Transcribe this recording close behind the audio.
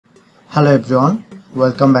Hello everyone,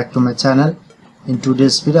 welcome back to my channel. In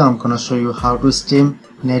today's video I'm gonna show you how to stream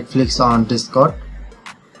Netflix on Discord.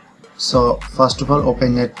 So first of all,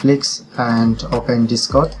 open Netflix and open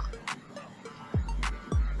Discord.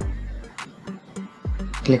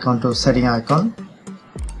 Click onto setting icon,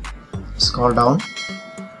 scroll down,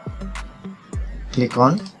 click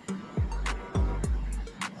on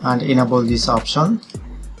and enable this option.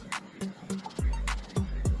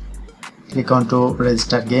 Click on to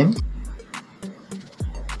register game.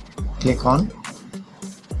 Click on,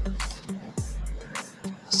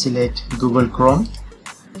 select Google Chrome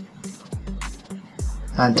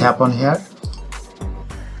and tap on here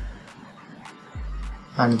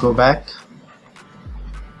and go back.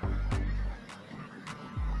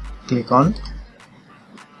 Click on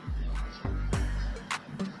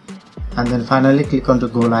and then finally click on to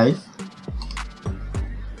go live.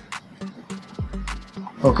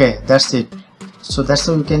 Okay, that's it. So that's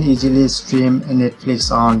how you can easily stream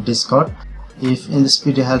Netflix on Discord. If in this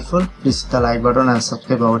video helpful, please hit the like button and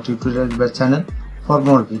subscribe our tutorial channel for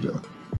more video.